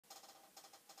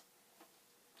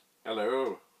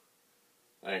Hello.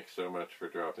 Thanks so much for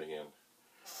dropping in.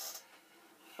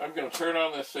 I'm going to turn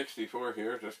on this 64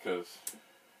 here just because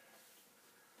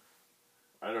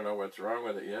I don't know what's wrong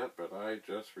with it yet, but I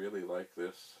just really like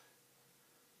these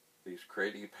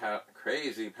crazy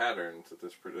patterns that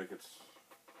this predicts.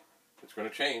 It's going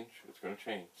to change. It's going to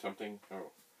change. Something.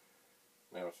 Oh,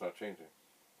 now it's not changing.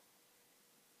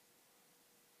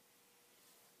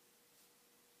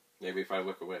 Maybe if I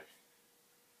look away.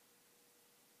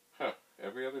 Huh.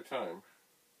 Every other time.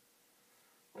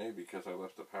 Maybe because I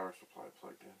left the power supply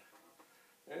plugged in.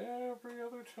 Every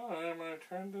other time I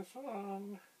turn this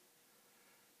on,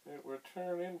 it would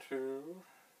turn into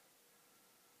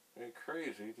a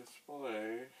crazy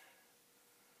display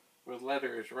with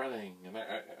letters running. And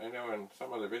I know in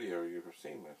some other video you've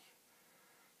seen this.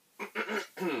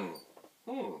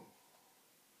 Well,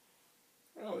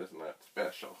 isn't that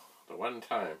special? The one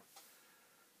time.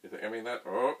 I mean that,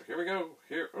 oh, here we go.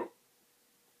 Here, oh.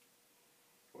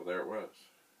 Well, there it was.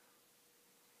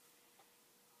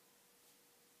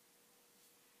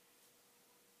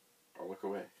 I'll look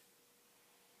away.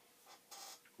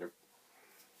 Nope.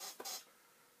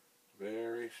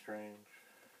 Very strange.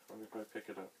 I wonder if I pick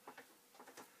it up.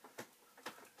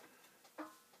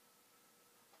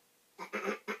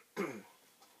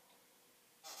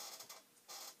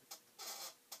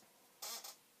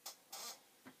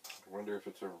 I wonder if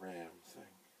it's a RAM thing.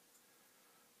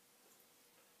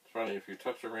 It's funny, if you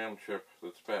touch a RAM chip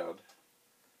that's bad,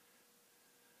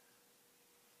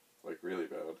 like really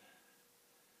bad,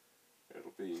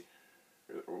 it'll be,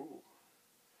 oh,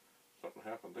 something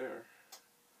happened there.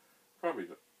 Probably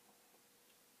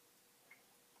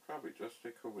just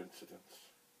a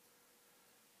coincidence.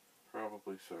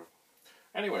 Probably so.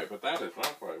 Anyway, but that is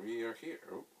not why we are here.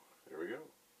 Oh, there we go.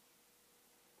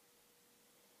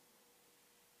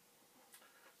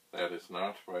 That is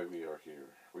not why we are here.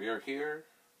 We are here.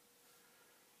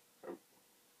 Oh,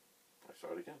 I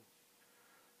saw it again.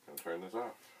 I'm going to turn this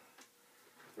off.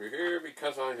 We're here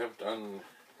because I have done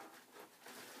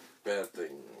bad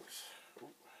things.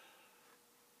 Ooh.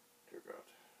 Dear God.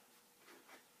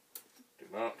 Do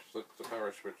not flip the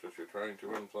power switch as you're trying to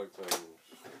unplug things.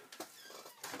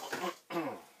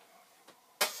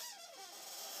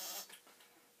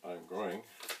 I'm going.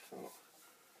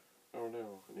 Oh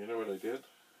no. And you know what I did?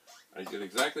 I did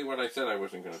exactly what I said I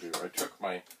wasn't going to do. I took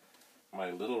my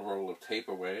little roll of tape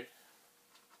away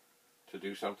to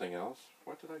do something else.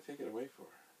 What did I take it away for?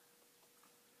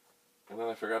 And then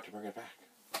I forgot to bring it back.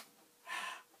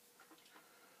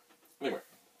 Anyway,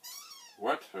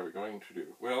 what are we going to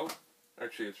do? Well,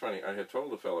 actually it's funny. I had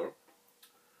told the fellow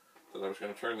that I was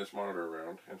going to turn this monitor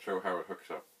around and show how it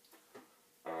hooks up.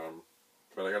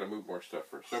 But I got to move more stuff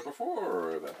first. So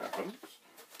before that happens,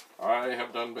 I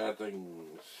have done bad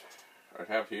things. I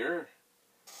have here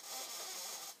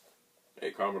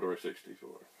a Commodore 64.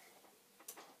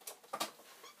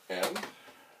 And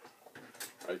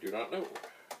I do not know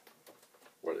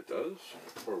what it does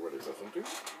or what it doesn't do.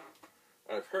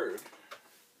 I've heard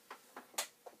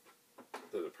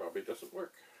that it probably doesn't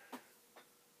work.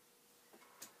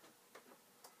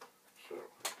 So,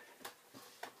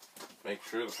 make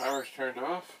sure the power's turned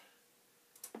off.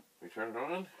 We turn it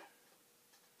on.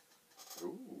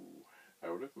 Ooh,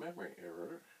 out of memory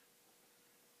error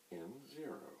in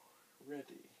 0.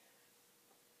 Ready.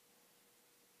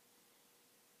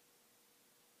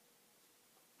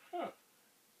 Huh.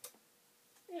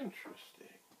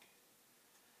 Interesting.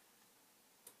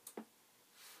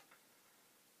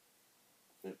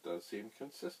 It does seem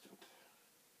consistent.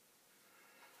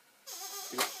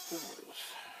 It does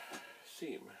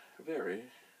seem very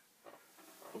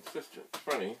consistent. It's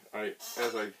funny,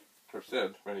 as I have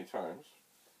said many times,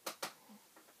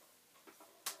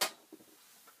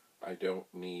 I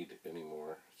don't need any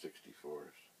more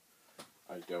 64's.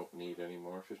 I don't need any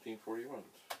more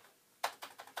 1541's.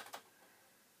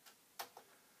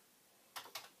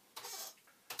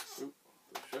 Oop,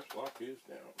 the shift lock is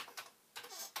down.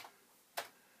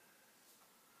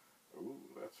 Ooh,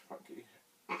 that's funky.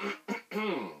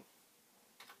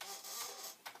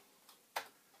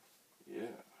 Yeah,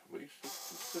 at least it's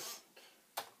consistent.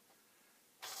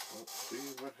 Let's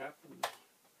see what happens.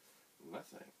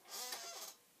 Nothing.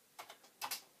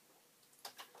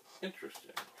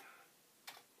 Interesting.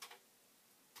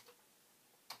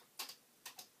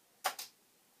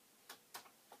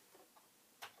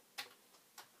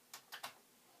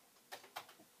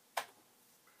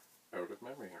 Out of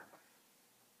memory error.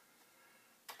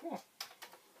 Cool.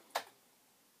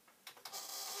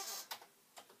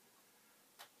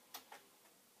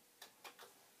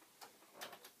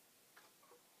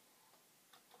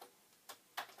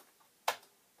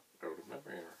 Out of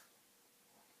memory error.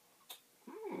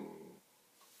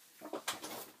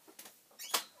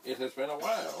 it has been a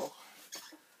while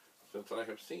since I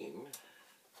have seen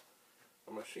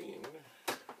a machine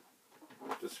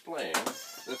displaying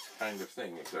this kind of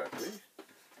thing exactly.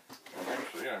 And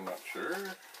actually, I'm not sure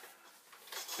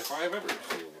if I have ever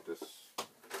seen this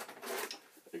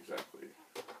exactly.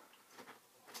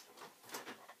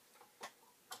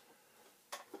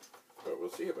 But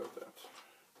we'll see about that.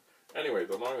 Anyway,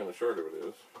 the long and the short of it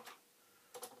is,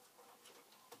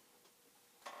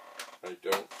 I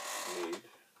don't need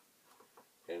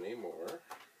any more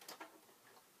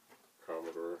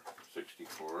Commodore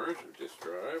 64's or disk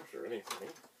drives or anything.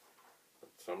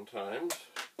 But sometimes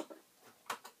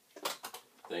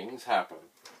things happen.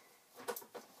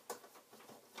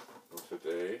 And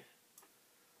today,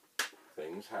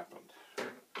 things happened.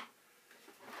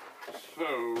 So,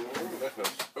 let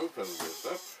us open this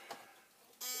up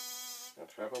and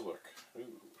have a look.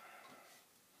 Ooh.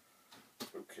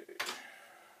 Okay.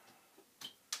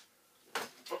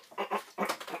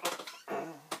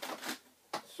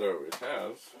 So, it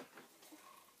has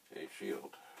a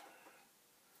shield.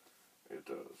 It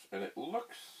does. And it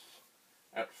looks,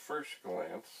 at first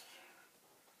glance,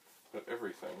 that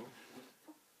everything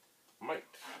might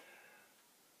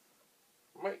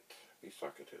be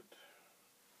socketed.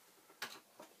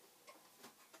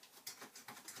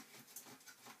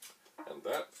 And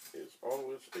that is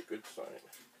always a good sign.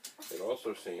 It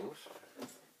also seems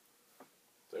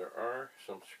there are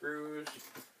some screws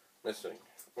missing.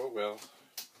 Oh well,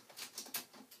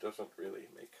 doesn't really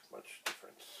make much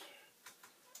difference.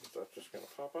 Is that just going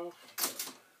to pop off?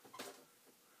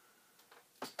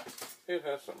 It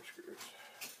has some screws.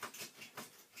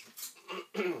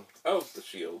 Of the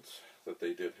shields that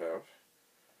they did have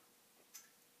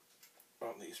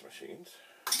on these machines.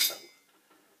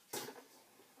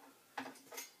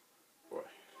 Boy,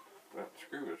 that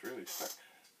screw is really stuck.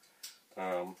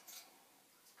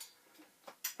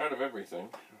 Out of everything,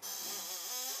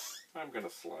 I'm going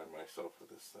to slime myself with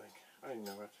this thing. I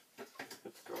know it.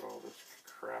 It's got all this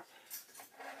crap.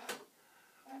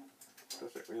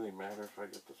 Does it really matter if I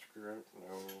get the screw out?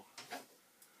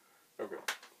 No. Okay,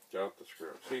 got the screw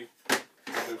out. See,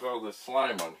 there's all this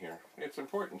slime on here. It's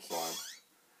important slime,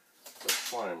 but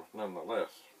slime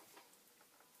nonetheless.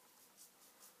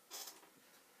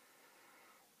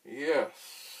 Yes.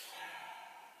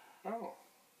 Oh.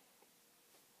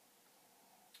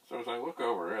 So as I look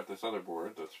over at this other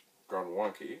board that's gone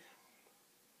wonky,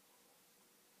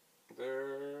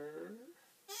 they're,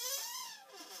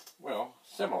 well,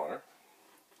 similar.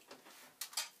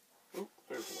 Oop,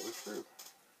 there's another screw.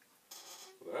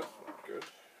 That's not good.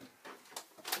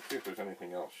 Let's see if there's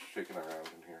anything else shaking around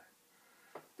in here.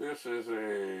 This is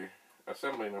a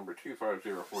assembly number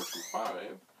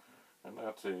 250425, and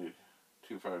that's a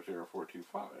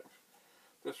 250425.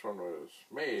 This one was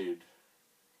made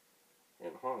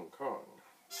in Hong Kong.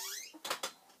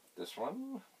 This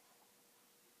one,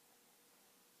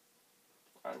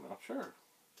 I'm not sure.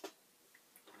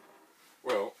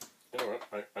 Well, you know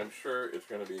what, I'm sure it's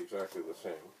going to be exactly the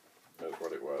same as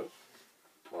what it was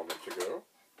moments ago.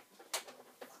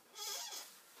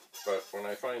 But when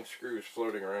I find screws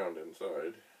floating around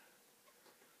inside,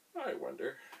 I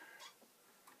wonder.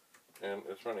 And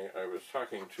it's funny, I was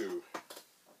talking to,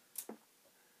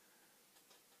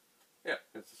 yeah,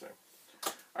 it's the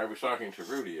same. I was talking to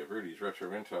Rudy of Rudy's Retro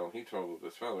Intel, and he told of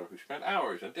this fellow who spent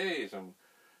hours and days and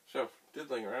stuff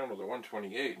diddling around with a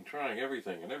 128 and trying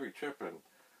everything and every chip and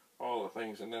all the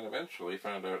things, and then eventually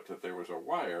found out that there was a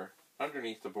wire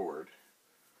underneath the board.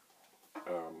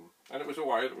 And it was a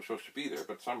wire that was supposed to be there,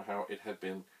 but somehow it had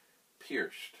been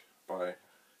pierced by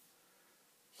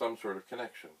some sort of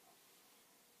connection.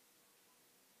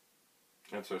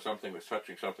 And so something was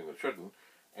touching something that shouldn't,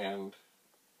 and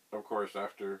of course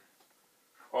after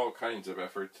all kinds of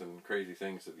efforts and crazy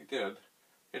things that he did,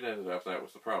 it ended up that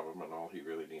was the problem, and all he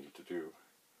really needed to do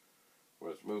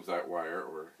was move that wire,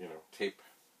 or, you know, tape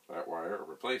that wire, or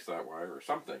replace that wire, or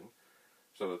something,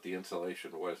 so that the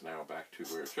insulation was now back to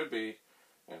where it should be,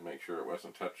 and make sure it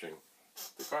wasn't touching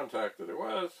the contact that it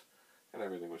was, and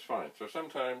everything was fine. So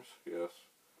sometimes, yes,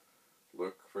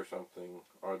 look for something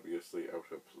obviously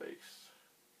out of place.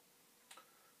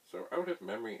 So out of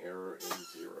memory error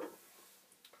in 0.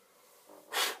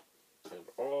 And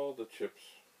all the chips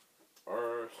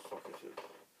are socketed.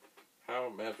 How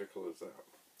magical is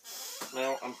that?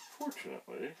 Now,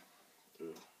 unfortunately,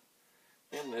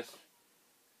 in this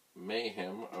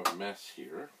mayhem of mess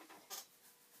here,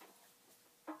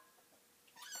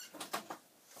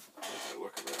 as I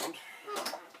look around,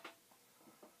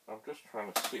 I'm just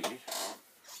trying to see,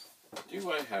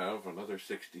 do I have another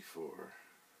 64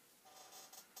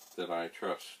 that I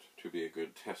trust to be a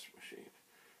good test machine?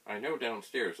 I know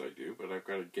downstairs I do, but I've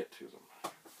got to get to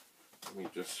them. Let me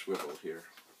just swivel here.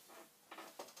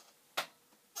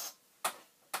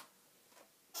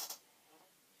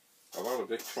 A lot of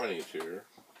VIC-20s here,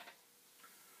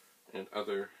 and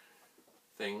other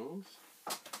things,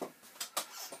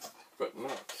 but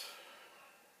not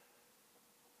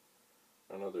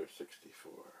another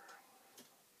 64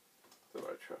 that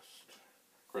I trust.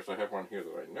 Of course, I have one here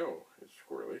that I know is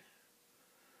squirrely,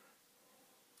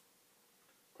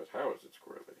 but how is it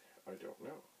squirrely? I don't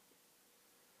know.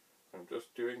 I'm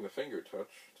just doing the finger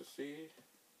touch to see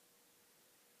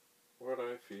what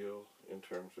I feel in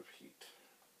terms of heat.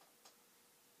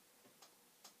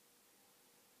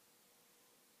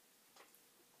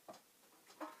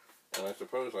 And I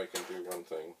suppose I can do one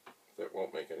thing that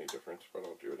won't make any difference, but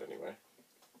I'll do it anyway.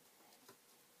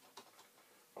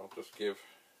 I'll just give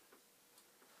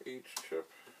each chip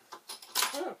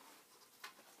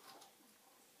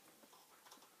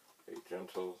a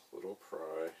gentle little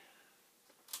pry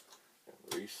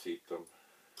and reseat them.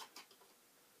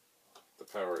 The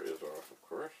power is off, of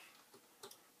course.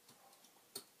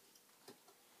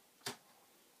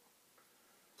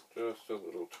 Just a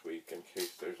little tweak in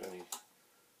case there's any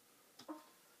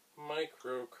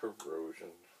micro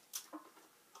corrosion.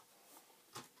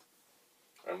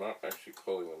 I'm not actually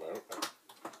pulling them out,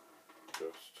 I'm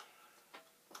just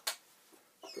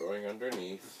going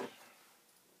underneath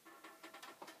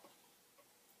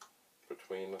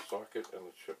between the socket and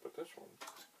the chip, but this one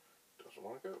doesn't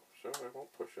want to go, so I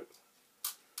won't push it.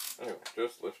 Anyway,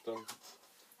 just lift them,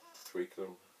 tweak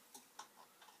them.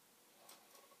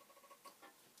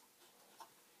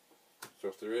 So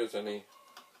if there is any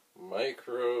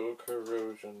micro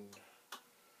corrosion,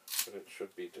 but it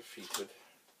should be defeated.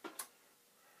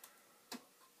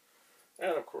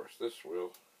 And of course this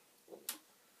will,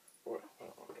 boy,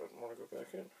 that one doesn't want to go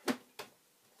back in.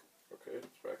 Okay,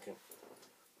 it's back in.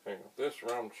 Hang on, this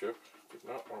round chip did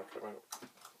not want to come out.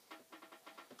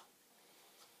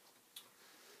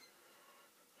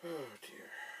 Oh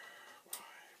dear.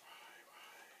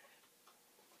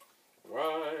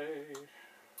 Why?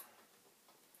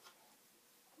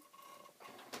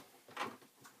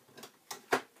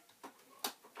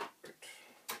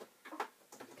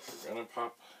 We're gonna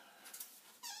pop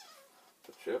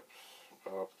the chips,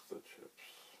 pop the chips.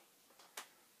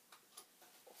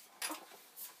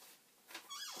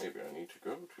 Maybe I need to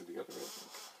go to the other end.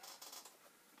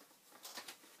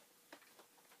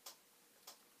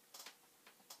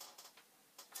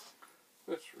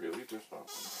 This really does not want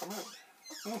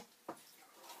to come out.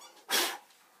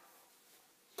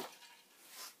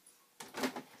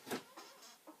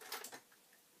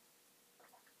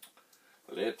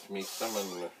 Let me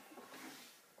summon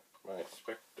my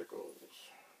spectacles.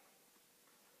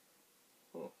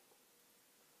 Oh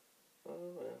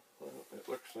yeah, well, it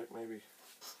looks like maybe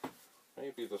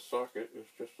the socket is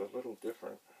just a little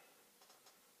different,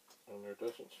 and there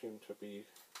doesn't seem to be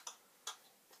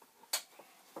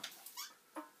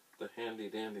the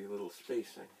handy-dandy little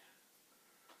spacing.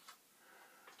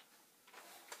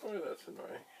 Oh, that's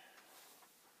annoying.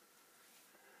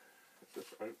 Is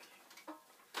this out?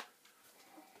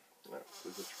 No,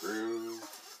 there's a screw.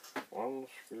 One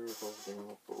screw holding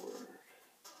the board.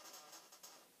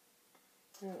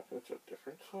 Yeah, it's a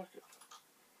different socket.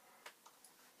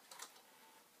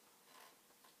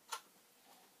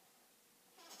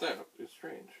 That is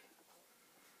strange.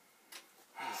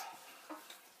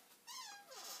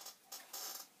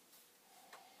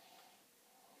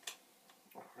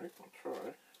 Alright, I'll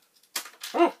try.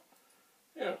 Oh!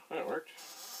 Yeah, that worked.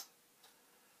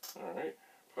 Alright,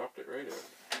 popped it right out.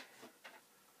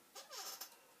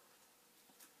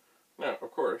 Now,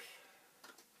 of course,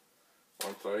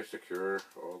 once I secure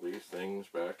all these things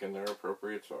back in their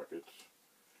appropriate sockets,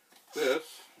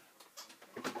 this,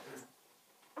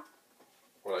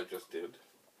 what I just did,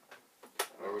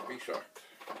 I would be shocked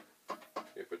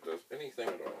if it does anything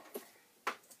at all.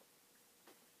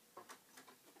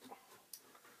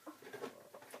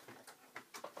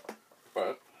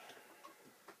 But,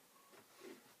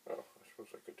 oh, I suppose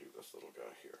I could do this little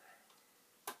guy here.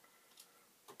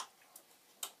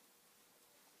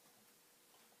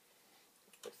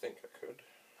 I think I could.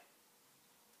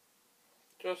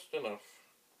 Just enough.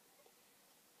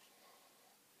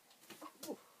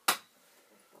 Ooh.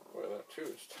 Boy, that too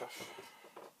is tough.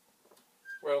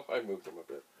 Well, I moved them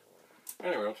a bit.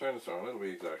 Anyway, I'll turn this on. It'll be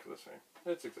exactly the same.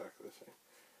 It's exactly the same.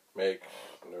 Makes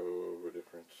no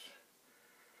difference.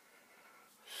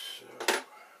 So,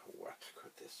 what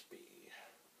could this be?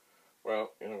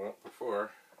 Well, you know what?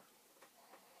 Before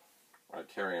I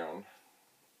carry on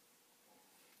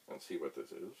and see what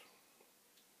this is,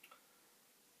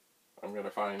 I'm going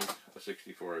to find a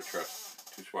 64 I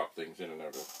trust to swap things in and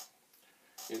out of.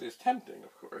 It is tempting,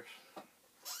 of course,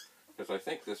 because I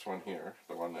think this one here,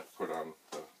 the one that put on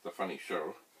the funny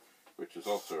show, which is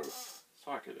also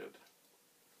socketed,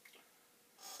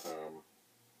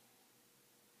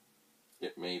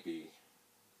 it may be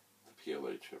the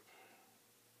PLA chip.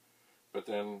 But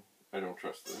then, I don't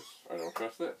trust this, I don't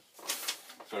trust this.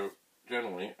 So,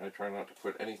 generally, I try not to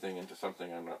put anything into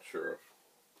something I'm not sure of.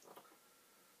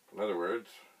 In other words,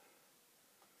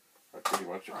 I pretty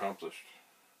much accomplished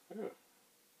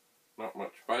not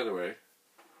much. By the way,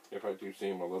 if I do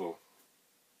seem a little,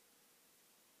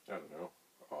 I don't know,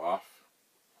 off,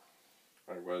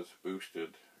 I was boosted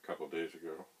a couple days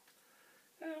ago,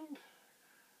 and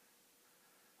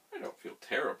I don't feel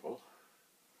terrible,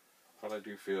 but I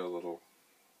do feel a little,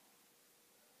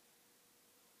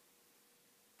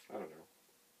 I don't know,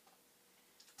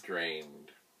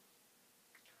 drained.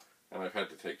 And I've had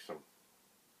to take some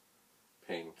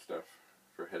pain stuff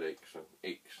for headaches and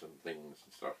aches and things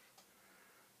and stuff.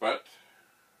 But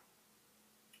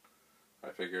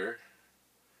I figure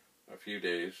a few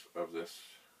days of this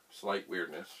slight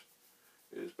weirdness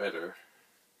is better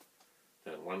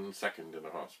than 1 second in a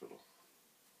hospital.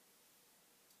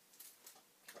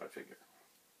 I figure.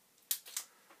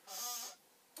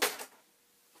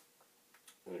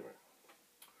 Anyway.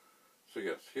 So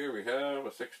yes, here we have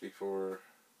a 64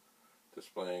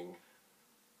 displaying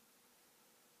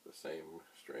the same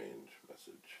strange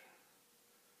message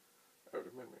out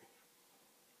of memory.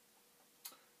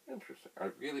 Interesting. I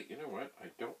really, you know what? I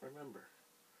don't remember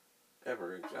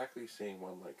ever exactly seeing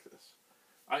one like this.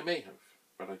 I may have,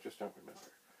 but I just don't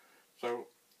remember. So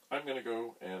I'm going to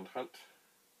go and hunt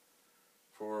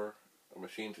for a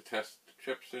machine to test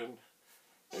chips in.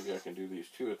 Maybe I can do these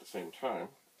two at the same time.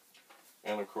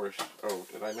 And of course, oh,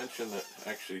 did I mention that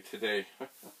actually today,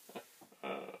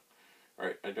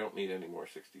 alright, I don't need any more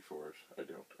 64s. I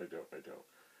don't.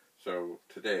 So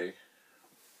today,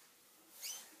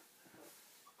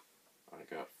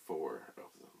 I got 4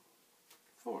 of them.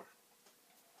 4.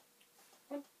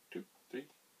 1, 2, 3,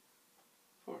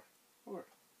 4.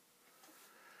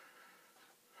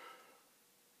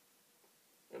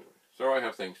 Anyway, so I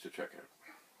have things to check out.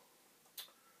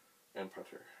 And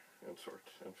putter, and sort,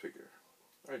 and figure.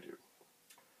 I do.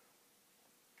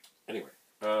 Anyway,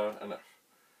 enough.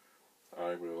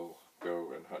 I will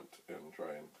go and hunt and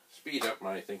try and speed up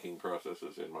my thinking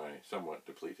processes in my somewhat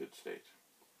depleted state.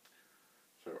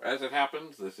 So as it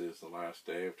happens, this is the last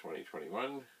day of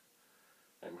 2021.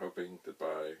 I'm hoping that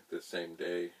by this same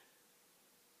day,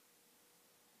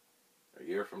 a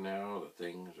year from now, that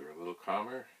things are a little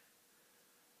calmer.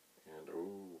 And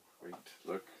oh, wait,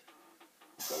 look,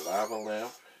 the lava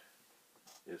lamp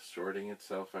is sorting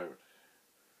itself out.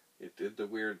 It did the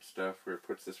weird stuff where it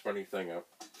puts this funny thing up,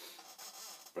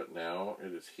 but now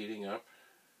it is heating up,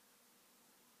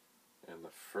 and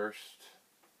the first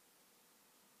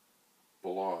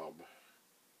blob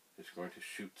is going to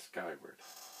shoot skyward.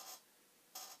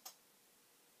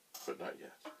 But not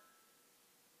yet.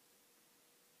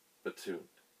 But soon.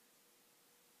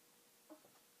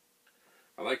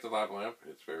 I like the lava lamp.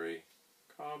 It's very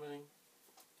calming.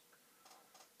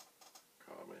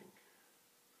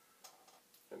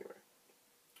 Anyway.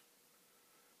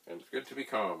 And it's good to be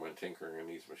calm when tinkering in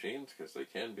these machines, because they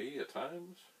can be at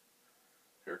times.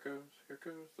 Here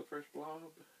goes the first blob.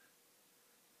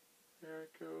 There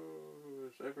it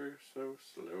goes, ever so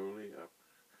slowly up.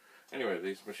 Anyway,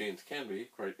 these machines can be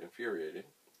quite infuriating.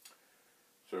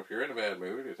 So if you're in a bad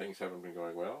mood or things haven't been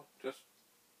going well, just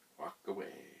walk away.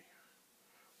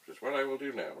 Which is what I will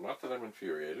do now. Not that I'm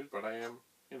infuriated, but I am,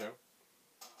 you know,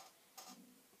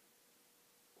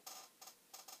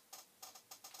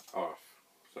 off.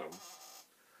 So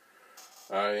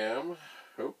I am.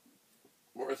 Hope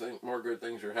more good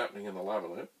things are happening in the lava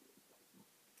lamp.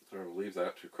 So I'll leave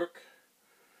that to cook,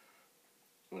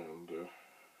 and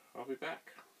I'll be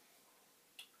back.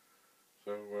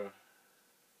 So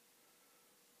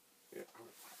yeah.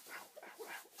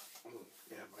 Ow.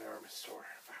 Yeah, my arm is sore.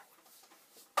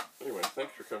 Ow. Anyway,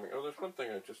 thanks for coming. Oh, there's one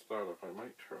thing I just thought of I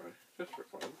might try, just for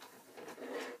fun.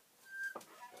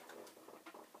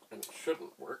 And it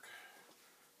shouldn't work,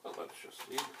 but let's just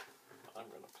see. I'm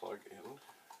going to plug in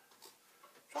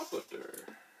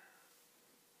shoplifter.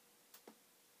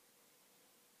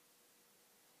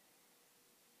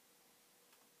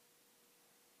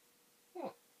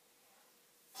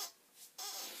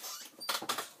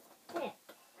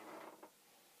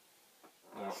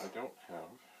 Now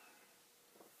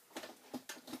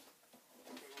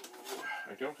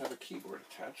I don't have a keyboard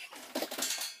attached.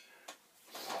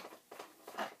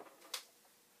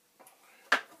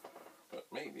 But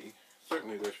maybe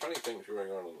certainly there's funny things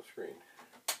going on the screen.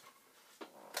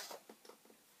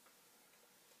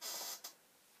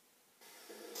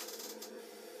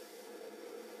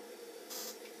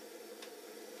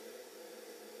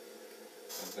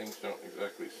 And things don't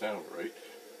exactly sound right.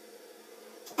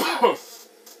 But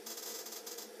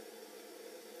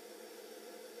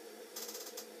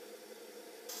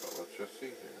let's just see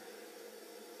here.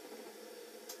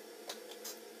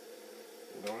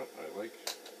 You know what? I like...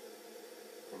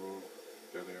 Oh,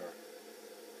 there they are.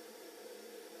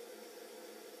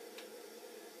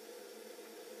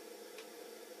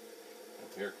 And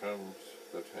here comes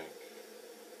the tank.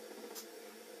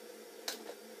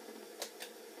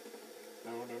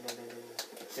 No, no, no, no, no.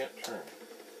 I can't turn.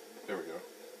 There we go.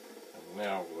 And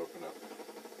now we'll open up and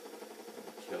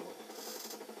kill.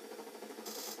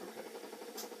 Okay.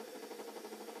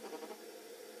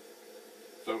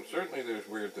 So certainly there's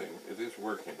weird things. It is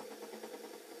working.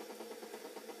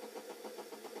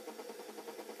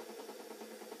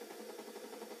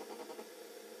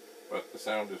 But the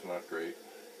sound is not great.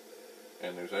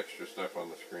 And there's extra stuff on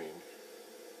the screen.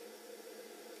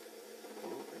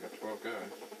 Oh, I got 12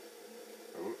 guys.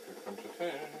 Oh, here comes a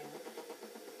tank.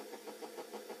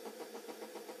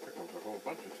 Here comes a whole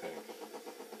bunch of tanks.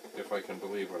 If I can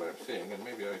believe what I'm seeing, and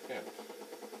maybe I can't.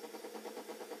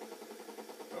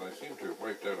 But I seem to have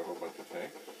wiped out a whole bunch of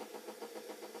tanks.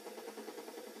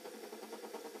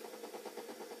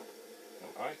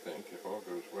 And I think, if all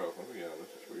goes well, oh yeah, this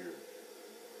is weird.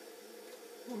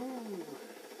 Woohoo!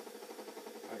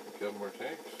 I can kill more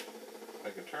tanks.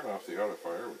 I can turn off the auto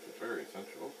fire, which is very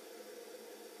essential.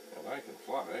 And I can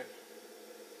fly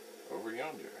over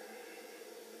yonder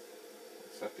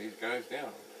and set these guys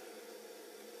down.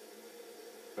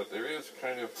 But there is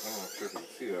kind of, I'm not sure if you can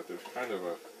see that, there's kind of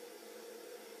a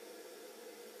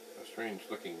strange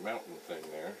looking mountain thing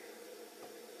there.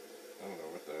 I don't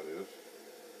know what that is.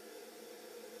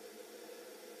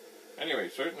 Anyway,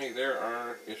 certainly there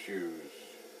are issues.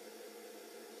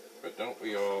 But don't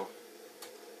we all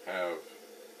have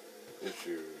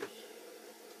issues?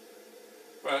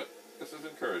 But this is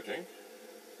encouraging.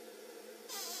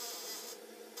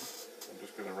 I'm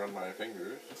just going to run my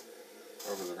fingers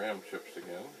over the RAM chips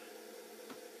again.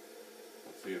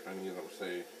 Let's see if any of them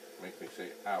make me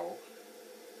say ow.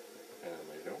 And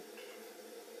they don't.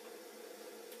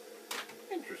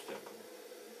 Interesting.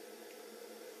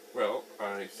 Well,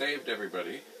 I saved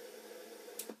everybody.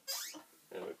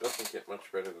 And it doesn't get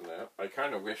much better than that. I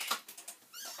kind of wish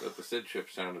that the SID chip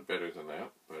sounded better than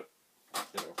that, but,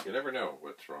 you know, you never know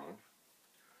what's wrong.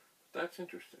 That's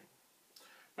interesting.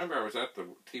 Remember, I was at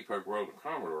the T-Pug World of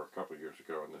Commodore a couple of years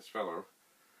ago, and this fellow,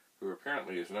 who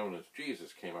apparently is known as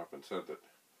Jesus, came up and said that,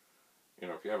 you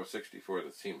know, if you have a 64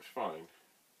 that seems fine,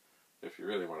 if you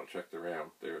really want to check the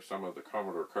RAM, there are some of the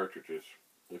Commodore cartridges,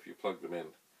 if you plug them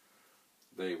in,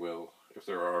 they will, if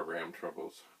there are RAM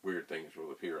troubles, weird things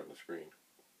will appear on the screen.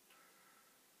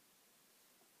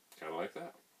 Kind of like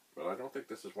that. But I don't think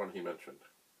this is one he mentioned.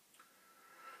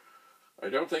 I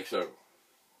don't think so.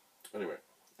 Anyway,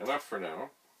 enough for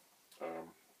now.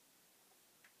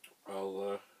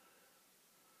 I'll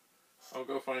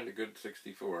go find a good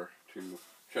 64 to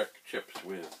check chips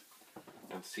with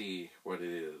and see what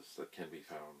it is that can be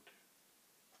found.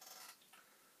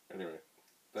 Anyway,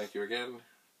 thank you again.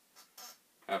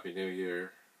 Happy New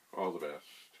Year. All the best.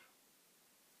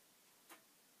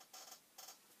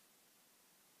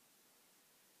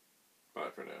 Bye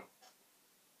for now.